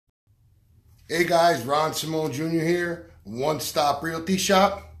Hey guys, Ron Simone Jr. here, One Stop Realty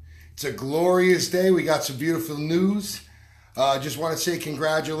Shop. It's a glorious day. We got some beautiful news. Just want to say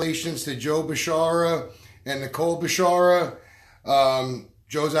congratulations to Joe Bishara and Nicole Bishara.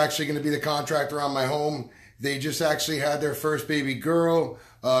 Joe's actually going to be the contractor on my home. They just actually had their first baby girl,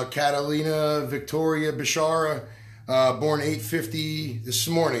 Catalina Victoria Bishara, born 8:50 this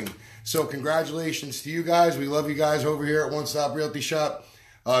morning. So congratulations to you guys. We love you guys over here at One Stop Realty Shop.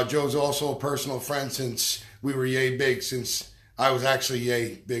 Joe's also a personal friend since we were yay big, since I was actually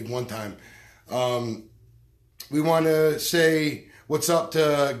yay big one time. We want to say what's up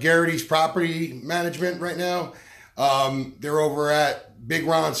to Garrity's Property Management right now. They're over at Big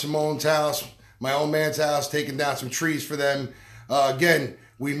Ron Simone's house, my old man's house, taking down some trees for them. Again,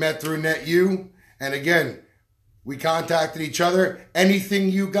 we met through NetU, and again, we contacted each other. Anything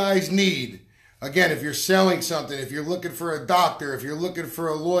you guys need. Again, if you're selling something, if you're looking for a doctor, if you're looking for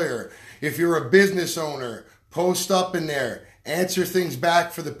a lawyer, if you're a business owner, post up in there. Answer things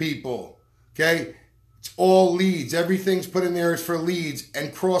back for the people. Okay? It's all leads. Everything's put in there is for leads,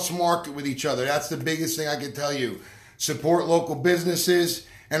 and cross-market with each other. That's the biggest thing I can tell you. Support local businesses,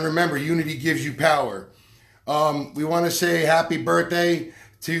 and remember, unity gives you power. We want to say happy birthday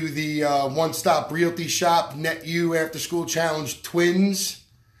to the One Stop Realty Shop NetU After School Challenge twins.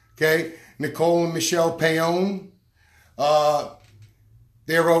 Okay? Nicole and Michelle Paone.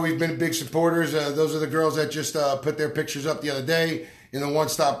 They've always been big supporters. Those are the girls that just put their pictures up the other day in the One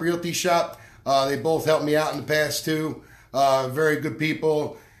Stop Realty Shop. They both helped me out in the past too. Very good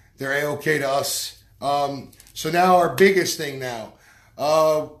people. They're A-okay to us. So now our biggest thing now.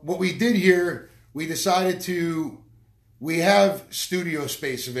 What we did here, we decided we have studio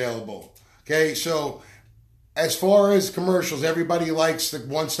space available. Okay, so as far as commercials, everybody likes the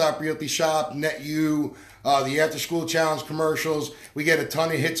One Stop Realty Shop, NetU, the After School Challenge commercials. We get a ton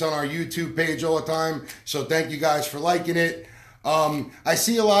of hits on our YouTube page all the time, so thank you guys for liking it. I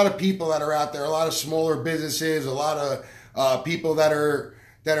see a lot of people that are out there, a lot of smaller businesses, a lot of people that are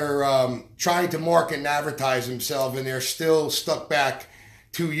trying to market and advertise themselves, and they're still stuck back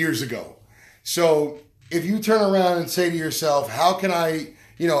 2 years ago. So if you turn around and say to yourself, how can I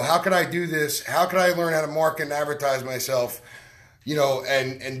do this? How can I learn how to market and advertise myself,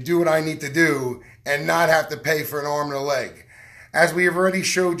 and do what I need to do and not have to pay for an arm and a leg? As we have already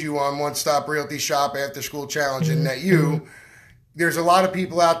showed you on One Stop Realty Shop, After School Challenge, and NetU, there's a lot of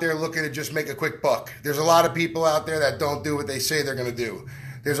people out there looking to just make a quick buck. There's a lot of people out there that don't do what they say they're going to do.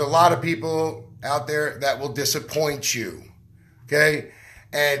 There's a lot of people out there that will disappoint you, okay?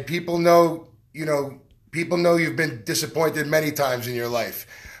 And people know you've been disappointed many times in your life,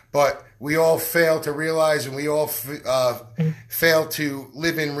 but we all fail to realize, and we all fail to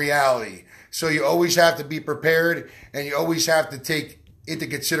live in reality. So you always have to be prepared, and you always have to take into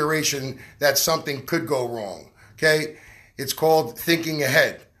consideration that something could go wrong, okay? It's called thinking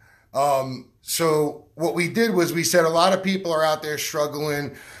ahead. So what we did was we said a lot of people are out there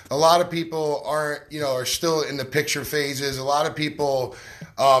struggling. A lot of people are still in the picture phases. A lot of people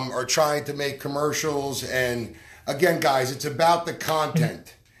are trying to make commercials. And again, guys, it's about the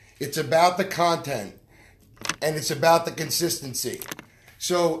content. It's about the content, and it's about the consistency.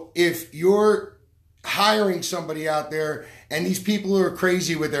 So if you're hiring somebody out there, and these people are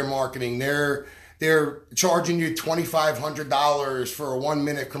crazy with their marketing, they're charging you $2,500 for a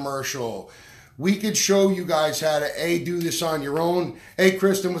 1-minute commercial. We could show you guys how to do this on your own. Hey,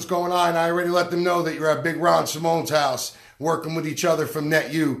 Kristen, what's going on? I already let them know that you're at Big Ron Simone's house working with each other from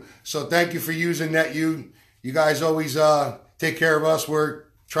NetU. So thank you for using NetU. You guys always take care of us. We're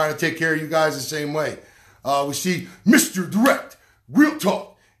trying to take care of you guys the same way. We see Mr. Direct, Real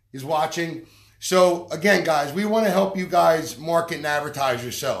Talk, is watching. So again, guys, we want to help you guys market and advertise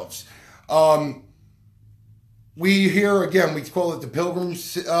yourselves. We here, again, we call it the Pilgrim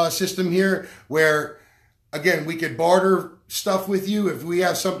system here, where, again, we could barter stuff with you. If we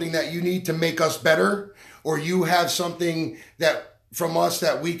have something that you need to make us better, or you have something that from us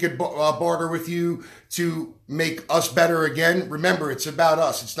that we could barter with you to make us better again, remember, it's about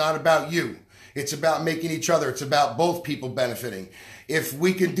us. It's not about you. It's about making each other. It's about both people benefiting. If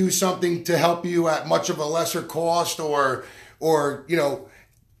we can do something to help you at much of a lesser cost, or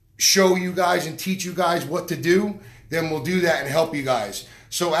show you guys and teach you guys what to do, then we'll do that and help you guys.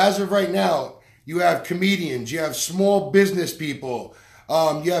 So as of right now, you have comedians, you have small business people,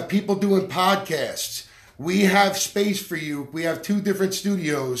 you have people doing podcasts. We have space for you. We have 2 different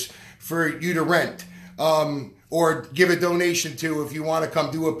studios for you to rent, or give a donation to if you want to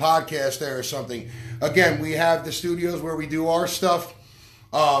come do a podcast there or something. Again, we have the studios where we do our stuff.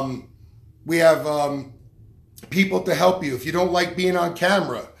 We have people to help you. If you don't like being on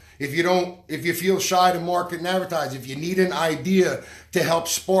camera, If you feel shy to market and advertise, if you need an idea to help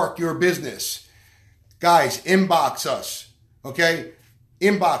spark your business, guys, inbox us, okay?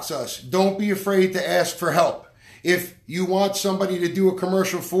 Inbox us. Don't be afraid to ask for help. If you want somebody to do a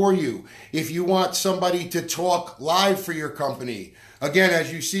commercial for you, if you want somebody to talk live for your company, again,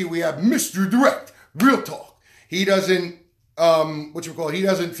 as you see, we have Mr. Direct, Real Talk. He doesn't, he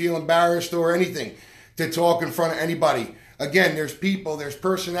doesn't feel embarrassed or anything to talk in front of anybody. Again, there's people, there's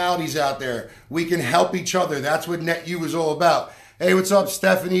personalities out there. We can help each other. That's what NetU is all about. Hey, what's up,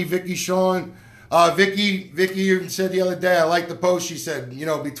 Stephanie, Vicky, Sean? Vicky even said the other day, I like the post. She said,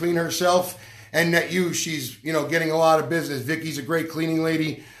 between herself and NetU, she's, getting a lot of business. Vicky's a great cleaning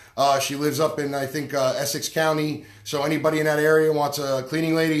lady. She lives up in, I think, Essex County. So anybody in that area wants a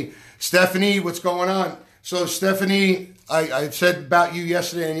cleaning lady. Stephanie, what's going on? So Stephanie, I said about you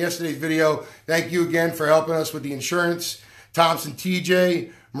yesterday in yesterday's video. Thank you again for helping us with the insurance. Thompson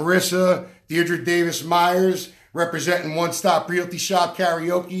TJ, Marissa, Deirdre Davis Myers, representing One Stop Realty Shop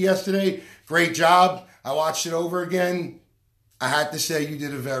Karaoke yesterday. Great job. I watched it over again. I had to say you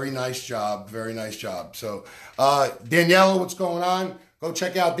did a very nice job. Very nice job. So Daniela, what's going on? Go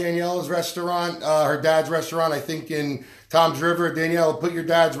check out Daniela's restaurant, her dad's restaurant, I think in Toms River. Daniela, put your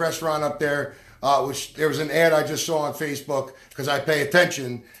dad's restaurant up there. Which there was an ad I just saw on Facebook because I pay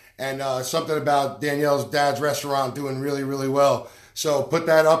attention, and something about Danielle's dad's restaurant doing really, really well. So put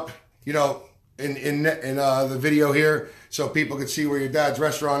that up, in the video here so people can see where your dad's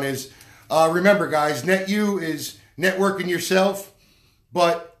restaurant is. Remember, guys, NetU is networking yourself,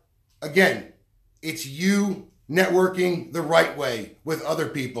 but again, it's you networking the right way with other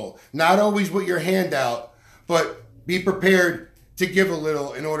people. Not always with your hand out, but be prepared to give a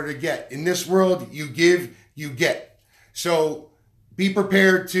little in order to get. In this world, you give, you get. So be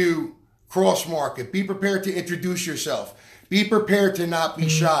prepared to cross market. Be prepared to introduce yourself. Be prepared to not be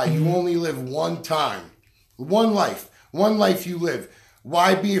shy. You only live one time. One life you live.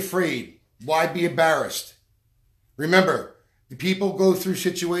 Why be afraid? Why be embarrassed? Remember, people go through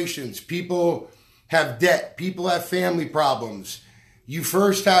situations. People have debt. People have family problems. You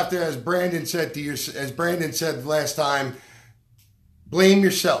first have to, as Brandon said last time, blame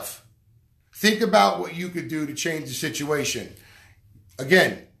yourself. Think about what you could do to change the situation.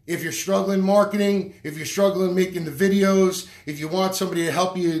 Again, if you're struggling marketing, if you're struggling making the videos, if you want somebody to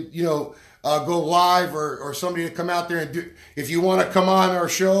help you, go live or somebody to come out there and do, if you want to come on our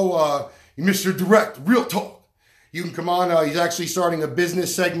show, Mr. Direct, Real Talk, you can come on. He's actually starting a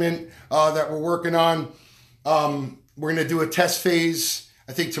business segment that we're working on. We're going to do a test phase,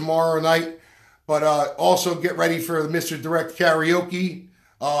 I think, tomorrow night. But also get ready for the Mr. Direct Karaoke.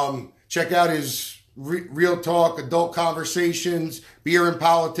 Check out his Real Talk, Adult Conversations, Beer and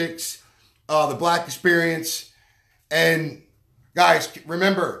Politics, The Black Experience. And guys,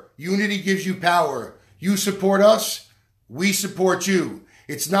 remember, unity gives you power. You support us, we support you.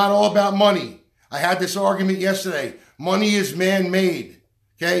 It's not all about money. I had this argument yesterday. Money is man-made,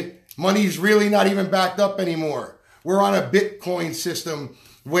 okay? Money is really not even backed up anymore. We're on a Bitcoin system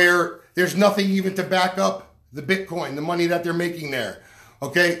where there's nothing even to back up the Bitcoin, the money that they're making there.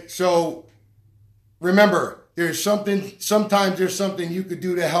 Okay, so remember, sometimes there's something you could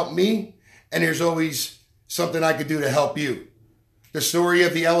do to help me, and there's always something I could do to help you. The story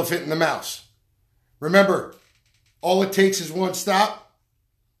of the elephant and the mouse. Remember, all it takes is one stop.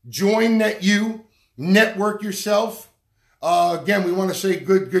 Join NetU, network yourself. Again, we want to say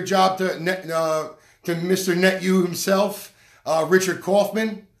good job to Mr. NetU himself, Richard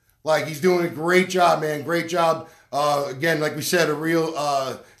Kaufman. Like, he's doing a great job, man. Great job. Again, like we said, a real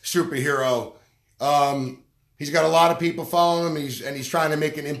superhero. He's got a lot of people following him, and he's trying to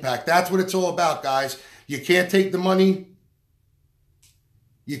make an impact. That's what it's all about, guys. You can't take the money.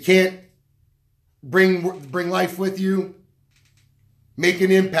 You can't bring life with you. Make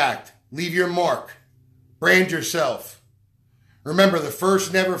an impact. Leave your mark. Brand yourself. Remember, the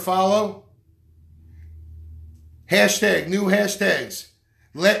first never follow. Hashtag, new hashtags.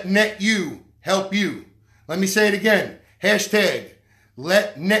 Let NetU help you. Let me say it again. Hashtag,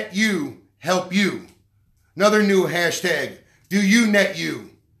 let NetU help you. Another new hashtag, do you NetU?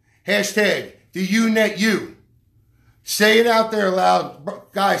 Hashtag, do you NetU? Say it out there loud.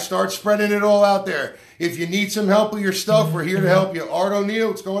 Guys, start spreading it all out there. If you need some help with your stuff, we're here to help you. Art O'Neill,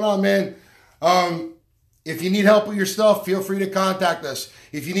 what's going on, man? If you need help with your stuff, feel free to contact us.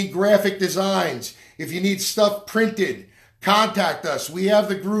 If you need graphic designs, if you need stuff printed, contact us. We have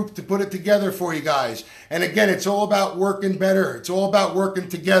the group to put it together for you guys. And again, it's all about working better. It's all about working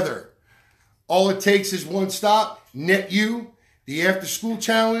together. All it takes is one stop. NetU, the After School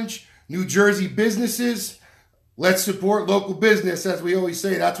Challenge, New Jersey businesses, Let's support local business, as we always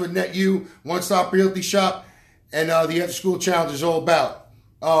say. That's what NetU, One Stop Realty Shop, and the After School Challenge is all about.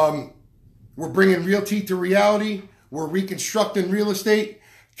 We're bringing realty to reality. We're reconstructing real estate.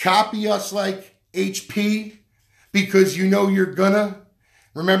 Copy us like HP, because you know you're gonna.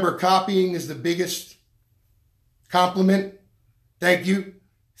 Remember, copying is the biggest compliment. Thank you.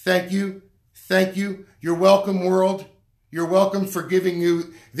 Thank you. Thank you. You're welcome, world. You're welcome for giving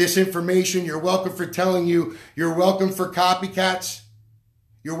you this information. You're welcome for telling you. You're welcome for copycats.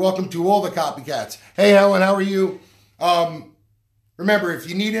 You're welcome to all the copycats. Hey, Helen, how are you? Remember, if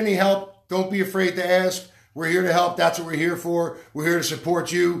you need any help, don't be afraid to ask. We're here to help. That's what we're here for. We're here to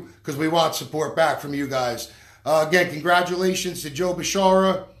support you because we want support back from you guys. Again, congratulations to Joe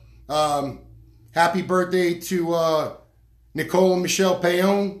Bishara. Happy birthday to Nicole and Michelle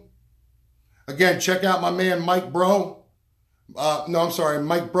Paone. Again, check out my man Mike Bro.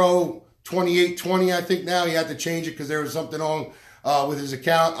 Mike Bro 2820, I think now. He had to change it because there was something wrong with his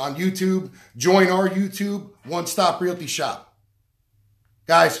account on YouTube. Join our YouTube, One Stop Realty Shop.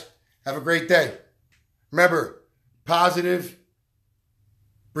 Guys, have a great day. Remember, positive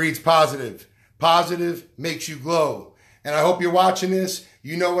breeds positive. Positive makes you glow. And I hope you're watching this.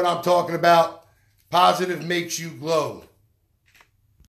 You know what I'm talking about. Positive makes you glow.